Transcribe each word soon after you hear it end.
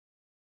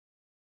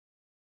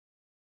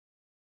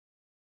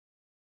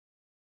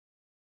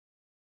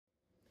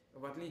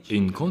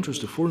In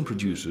contrast to foreign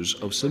producers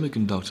of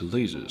semiconductor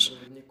lasers,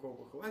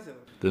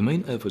 the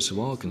main efforts of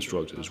our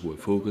constructors were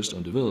focused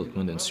on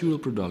development and serial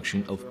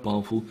production of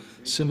powerful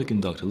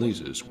semiconductor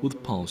lasers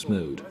with pulse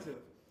mode.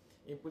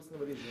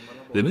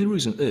 The main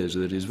reason is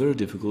that it is very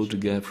difficult to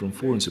get from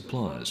foreign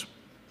suppliers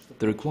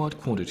the required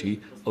quantity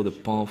of the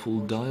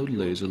powerful diode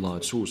laser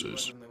light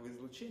sources,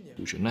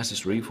 which are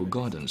necessary for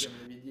guidance,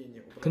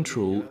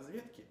 control,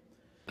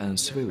 and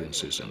surveillance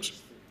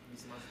systems.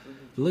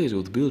 The laser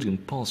with built-in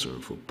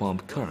pulsar for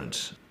pump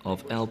current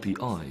of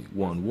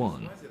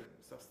LPI-120,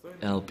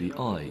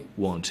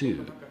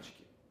 LPI-120,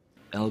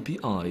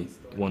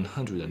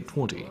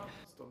 LPI-120,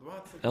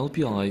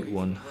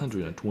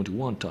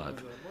 LPI-121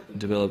 type,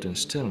 developed in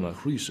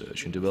Stenmark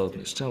Research and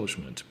Development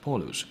Establishment,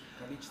 Paulus,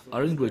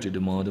 are in greater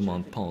demand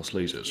among pulse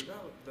lasers.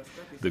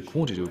 The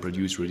quantity of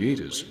produced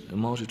radiators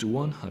amounted to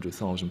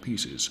 100,000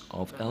 pieces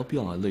of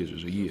LPI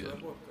lasers a year.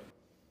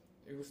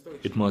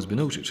 It must be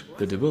noted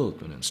that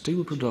development and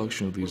stable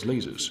production of these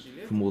lasers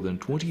for more than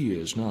 20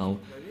 years now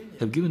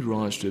have given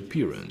rise to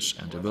appearance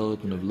and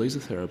development of laser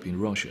therapy in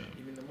Russia.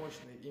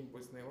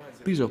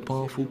 These are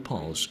powerful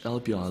pulse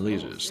LPI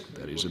lasers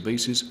that is the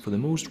basis for the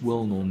most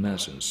well-known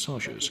medicines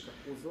such as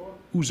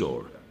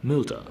Uzor,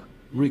 Milta,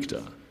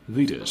 Richter,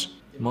 Vitas,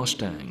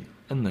 Mustang,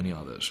 and many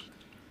others.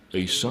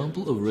 A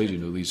sample of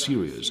rating of these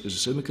series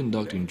is a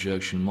semiconductor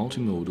injection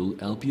multimodal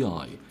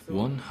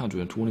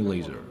LPI-120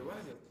 laser.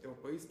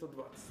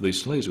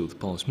 This laser with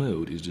pulse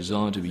mode is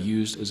designed to be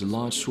used as a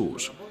light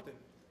source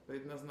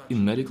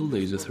in medical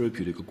laser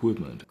therapeutic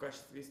equipment,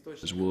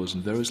 as well as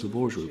in various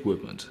laboratory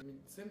equipment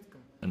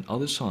and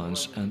other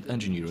science and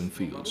engineering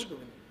fields.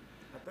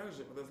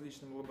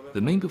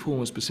 The main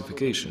performance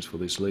specifications for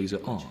this laser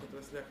are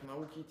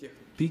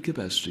peak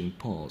capacity in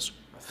pulse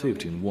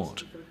 15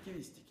 watt,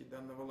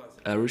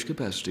 average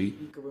capacity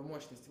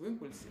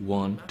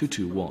 1 to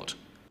 2 watt,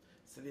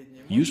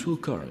 useful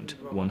current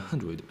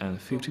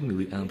 150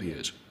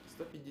 milliamperes,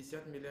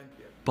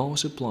 power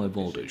supply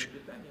voltage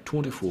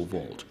 24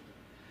 volt.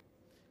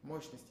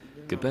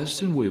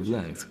 Capacity and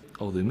wavelength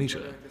of the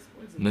emitter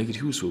make it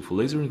useful for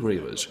laser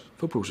engravers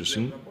for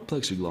processing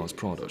plexiglass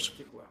products.